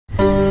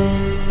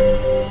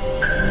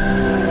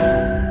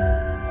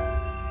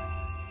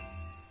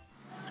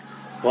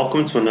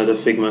Welcome to another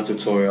Figma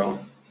tutorial.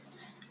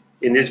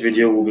 In this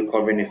video, we'll be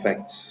covering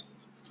effects.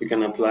 You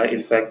can apply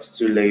effects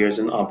to layers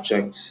and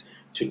objects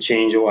to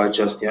change or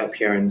adjust their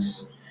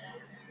appearance.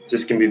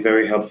 This can be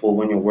very helpful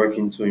when you're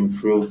working to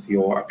improve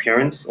your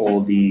appearance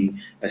or the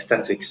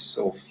aesthetics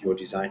of your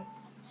design.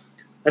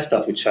 Let's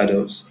start with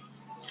shadows.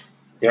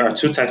 There are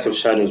two types of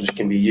shadows which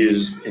can be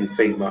used in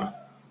Figma.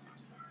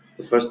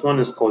 The first one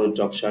is called a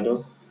drop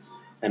shadow,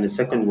 and the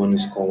second one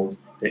is called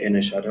the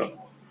inner shadow.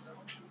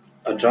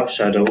 A drop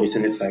shadow is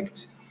an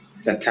effect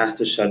that casts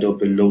a shadow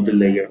below the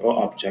layer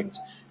or object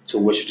to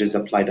which it is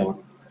applied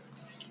on.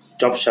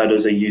 Drop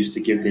shadows are used to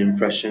give the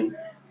impression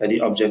that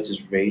the object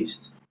is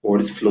raised or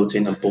is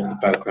floating above the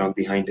background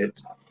behind it,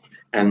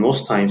 and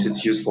most times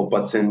it's used for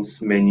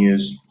buttons,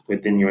 menus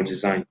within your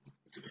design.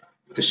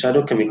 The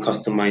shadow can be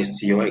customized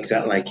to your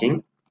exact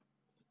liking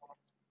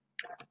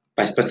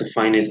by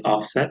specifying its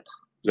offset,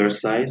 blur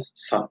size,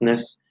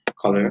 softness,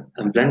 color,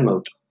 and blend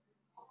mode.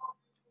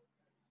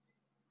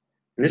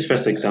 In this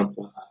first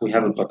example, we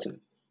have a button,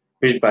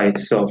 which by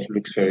itself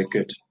looks very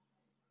good,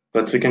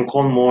 but we can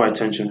call more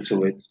attention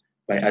to it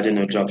by adding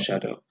a drop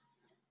shadow.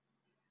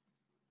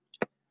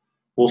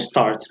 We'll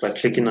start by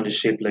clicking on the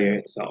shape layer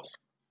itself.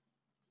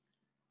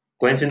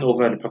 Glancing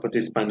over at the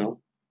Properties panel,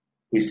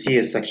 we see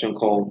a section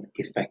called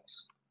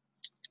Effects.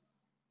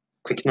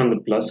 Clicking on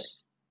the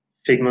plus,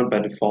 Figma by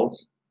default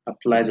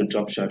applies a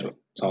drop shadow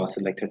to our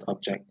selected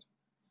object.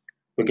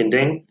 We can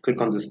then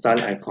click on the style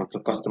icon to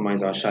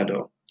customize our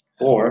shadow,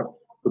 or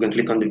we can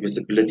click on the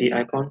visibility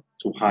icon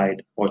to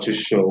hide or to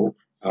show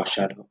our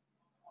shadow.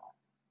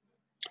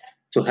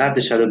 To have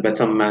the shadow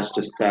better match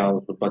the style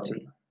of the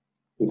button,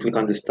 we click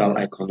on the style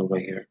icon over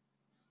here.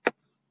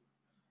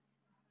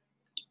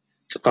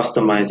 To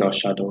customize our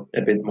shadow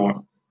a bit more,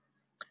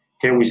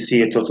 here we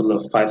see a total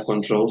of 5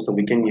 controls that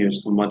we can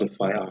use to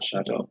modify our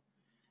shadow.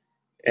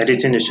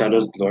 Editing the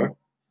shadow's blur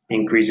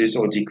increases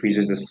or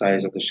decreases the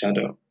size of the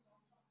shadow.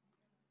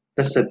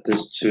 Let's set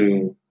this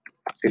to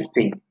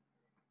 15.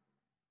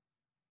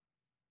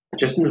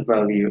 Adjusting the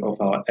value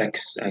of our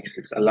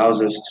x-axis allows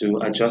us to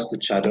adjust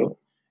the shadow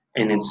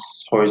in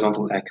its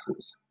horizontal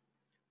axis.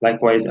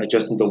 Likewise,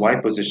 adjusting the y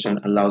position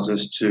allows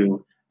us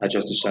to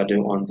adjust the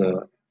shadow on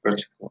the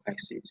vertical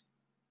axis.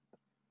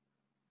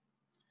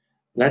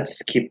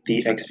 Let's keep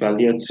the x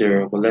value at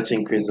 0, but let's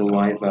increase the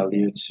y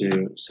value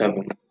to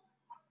 7.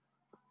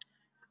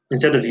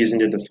 Instead of using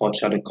the default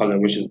shadow color,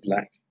 which is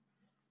black,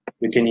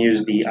 we can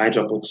use the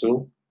Eyedropper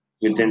tool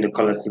within the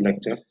color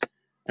selector,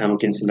 and we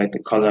can select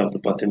the color of the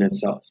button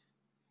itself.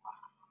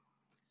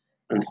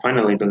 And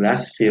finally, the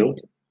last field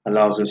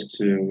allows us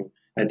to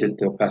edit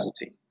the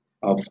opacity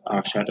of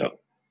our shadow.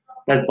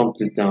 Let's bump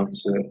this down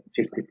to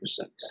 50%.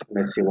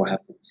 Let's see what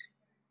happens.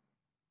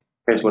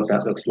 Here's what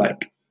that looks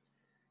like.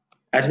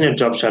 Adding a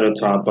drop shadow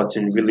to our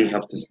button really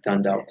helped us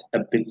stand out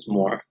a bit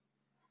more.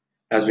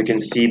 As we can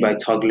see by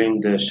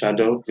toggling the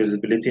shadow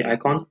visibility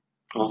icon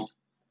off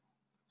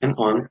and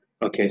on,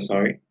 that's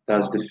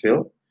the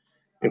fill.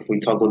 If we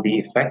toggle the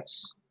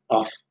effects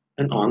off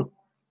and on,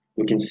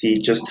 we can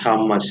see just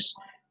how much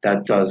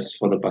that does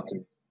for the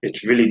button.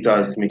 It really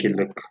does make it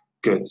look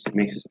good. It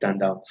makes it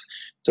stand out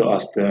to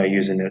us that are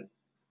using it.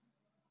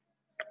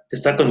 The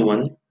second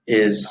one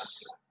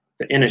is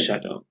the inner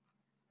shadow.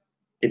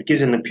 It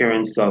gives an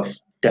appearance of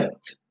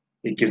depth.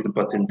 It gives the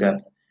button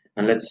depth.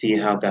 And let's see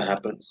how that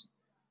happens.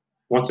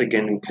 Once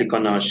again, we click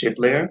on our shape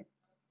layer,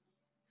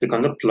 click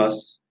on the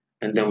plus,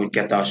 and then we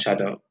get our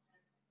shadow.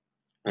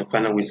 And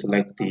finally, we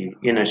select the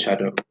inner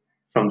shadow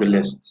from the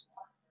list.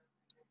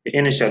 The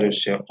inner shadows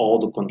share all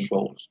the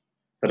controls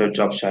that a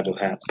drop shadow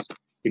has.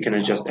 You can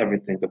adjust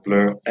everything: the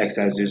blur,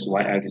 x-axis,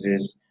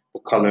 y-axis,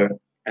 the color,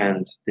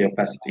 and the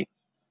opacity.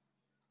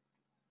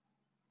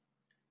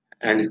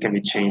 And it can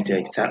be changed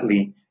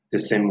exactly the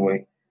same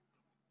way.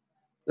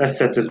 Let's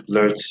set this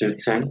blur to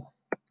 10,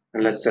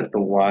 and let's set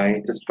the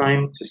Y this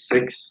time to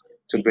 6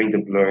 to bring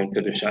the blur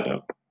into the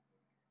shadow.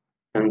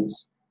 And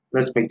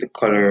let's make the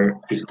color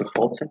its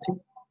default setting.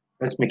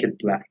 Let's make it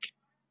black.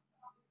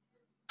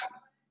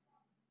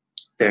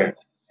 There.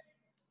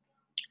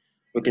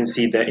 We can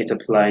see that it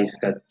applies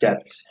that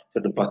depth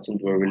to the button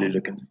we're really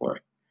looking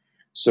for.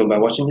 So by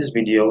watching this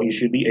video, you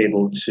should be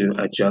able to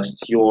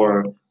adjust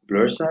your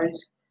blur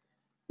size.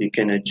 You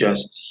can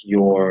adjust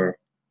your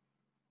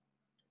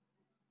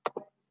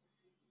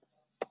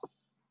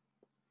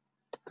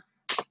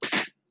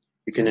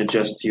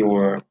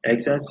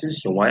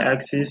x-axis, your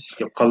y-axis,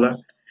 your color,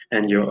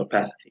 and your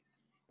opacity.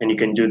 And you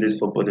can do this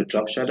for both the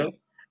drop shadow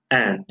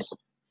and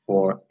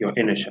for your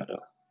inner shadow.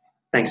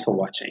 Thanks for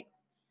watching.